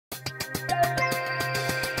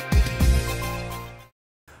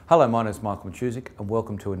Hello, my name is Michael Matusik and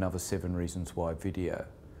welcome to another 7 Reasons Why video.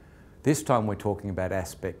 This time we're talking about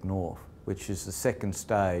Aspect North, which is the second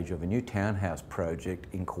stage of a new townhouse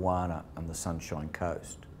project in Kawana on the Sunshine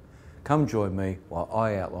Coast. Come join me while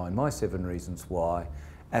I outline my 7 reasons why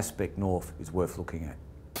Aspect North is worth looking at.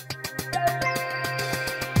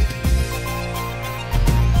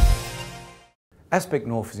 Aspect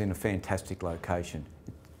North is in a fantastic location.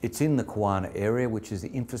 It's in the Kawana area, which is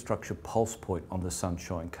the infrastructure pulse point on the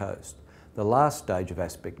Sunshine Coast. The last stage of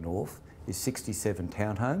Aspect North is 67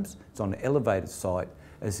 townhomes. It's on an elevated site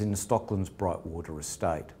as in the Stocklands Brightwater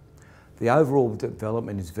estate. The overall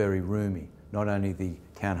development is very roomy. Not only the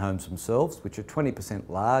townhomes themselves, which are 20%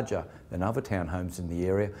 larger than other townhomes in the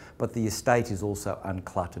area, but the estate is also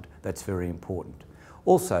uncluttered. That's very important.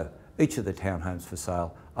 Also, each of the townhomes for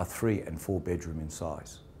sale are 3 and 4 bedroom in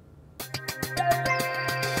size.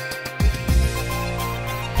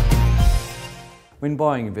 When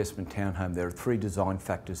buying investment townhome, there are 3 design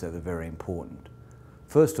factors that are very important.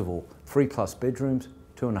 First of all, 3+ bedrooms,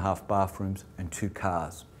 2.5 bathrooms and 2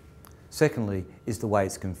 cars. Secondly is the way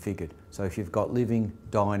it's configured. So if you've got living,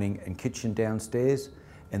 dining and kitchen downstairs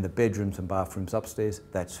and the bedrooms and bathrooms upstairs,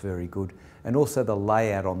 that's very good. And also the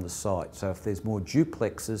layout on the site. So if there's more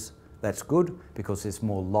duplexes, that's good because there's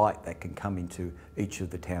more light that can come into each of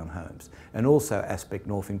the townhomes. And also Aspect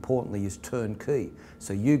North, importantly, is turnkey.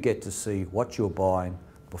 So you get to see what you're buying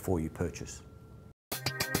before you purchase.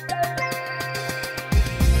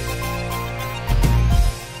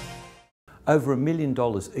 Over $1 million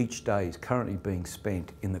each day is currently being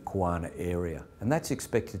spent in the Kawana area, and that's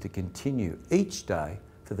expected to continue each day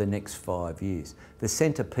for the next 5 years. The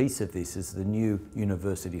centrepiece of this is the new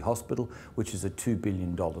University Hospital, which is a $2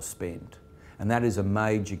 billion spend. And that is a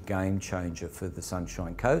major game changer for the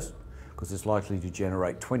Sunshine Coast because it's likely to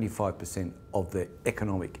generate 25% of the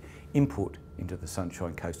economic input into the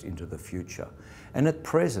Sunshine Coast into the future. And at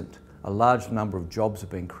present, a large number of jobs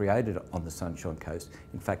have been created on the Sunshine Coast.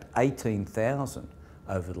 In fact, 18,000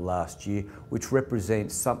 over the last year, which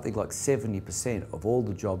represents something like 70% of all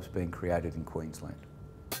the jobs being created in Queensland.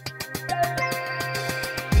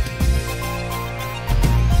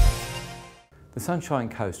 The Sunshine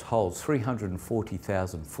Coast holds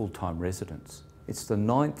 340,000 full-time residents. It's the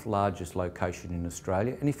 9th largest location in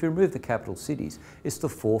Australia, and if you remove the capital cities, it's the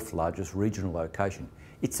 4th largest regional location.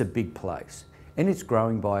 It's a big place, and it's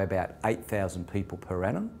growing by about 8,000 people per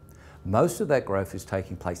annum. Most of that growth is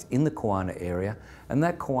taking place in the Kawana area, and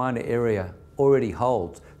that Kawana area already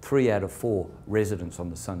holds 3 out of 4 residents on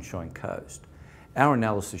the Sunshine Coast. Our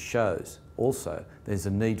analysis shows also there's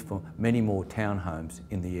a need for many more townhomes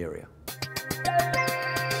in the area.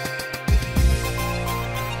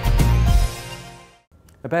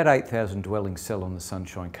 About 8,000 dwellings sell on the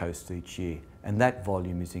Sunshine Coast each year, and that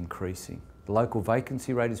volume is increasing. The local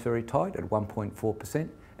vacancy rate is very tight at 1.4%,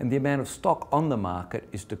 and the amount of stock on the market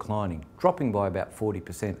is declining, dropping by about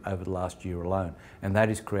 40% over the last year alone, and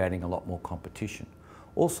that is creating a lot more competition.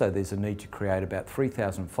 Also, there's a need to create about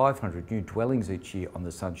 3,500 new dwellings each year on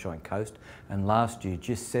the Sunshine Coast, and last year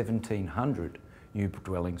just 1,700 new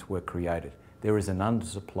dwellings were created. There is an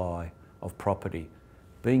undersupply of property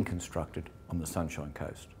being constructed on the Sunshine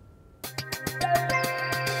Coast.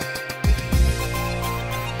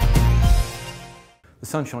 The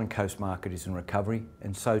Sunshine Coast market is in recovery,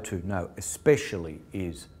 and so too, especially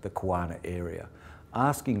is the Kawana area.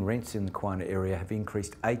 Asking rents in the Kawana area have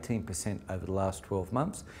increased 18% over the last 12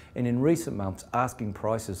 months, and in recent months, asking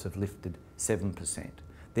prices have lifted 7%.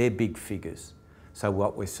 They're big figures. So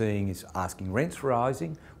what we're seeing is asking rents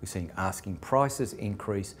rising, we're seeing asking prices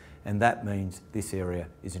increase, and that means this area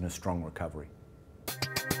is in a strong recovery.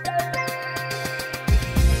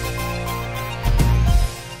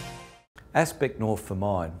 Aspect North for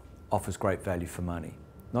mine offers great value for money.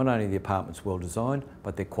 Not only are the apartments well designed,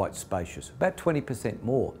 but they're quite spacious, about 20%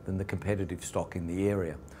 more than the competitive stock in the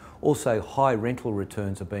area. Also, high rental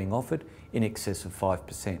returns are being offered in excess of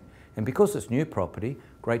 5%. And because it's new property,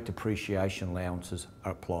 great depreciation allowances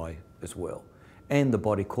apply as well. And the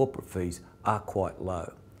body corporate fees are quite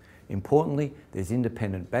low. Importantly, there's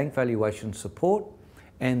independent bank valuation support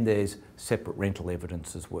and there's separate rental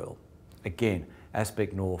evidence as well. Again,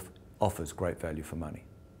 Aspect North offers great value for money.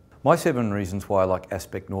 My 7 reasons why I like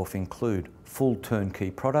Aspect North include full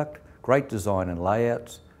turnkey product, great design and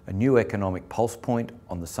layouts, a new economic pulse point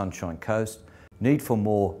on the Sunshine Coast, need for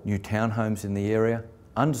more new townhomes in the area,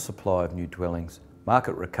 undersupply of new dwellings,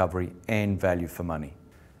 market recovery and value for money.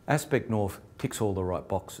 Aspect North ticks all the right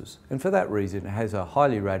boxes, and for that reason it has a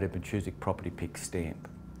highly rated Matusik Property Pick stamp.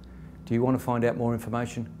 Do you want to find out more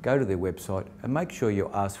information? Go to their website and make sure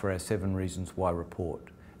you ask for our 7 Reasons Why report.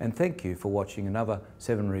 And thank you for watching another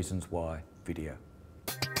 7 Reasons Why video.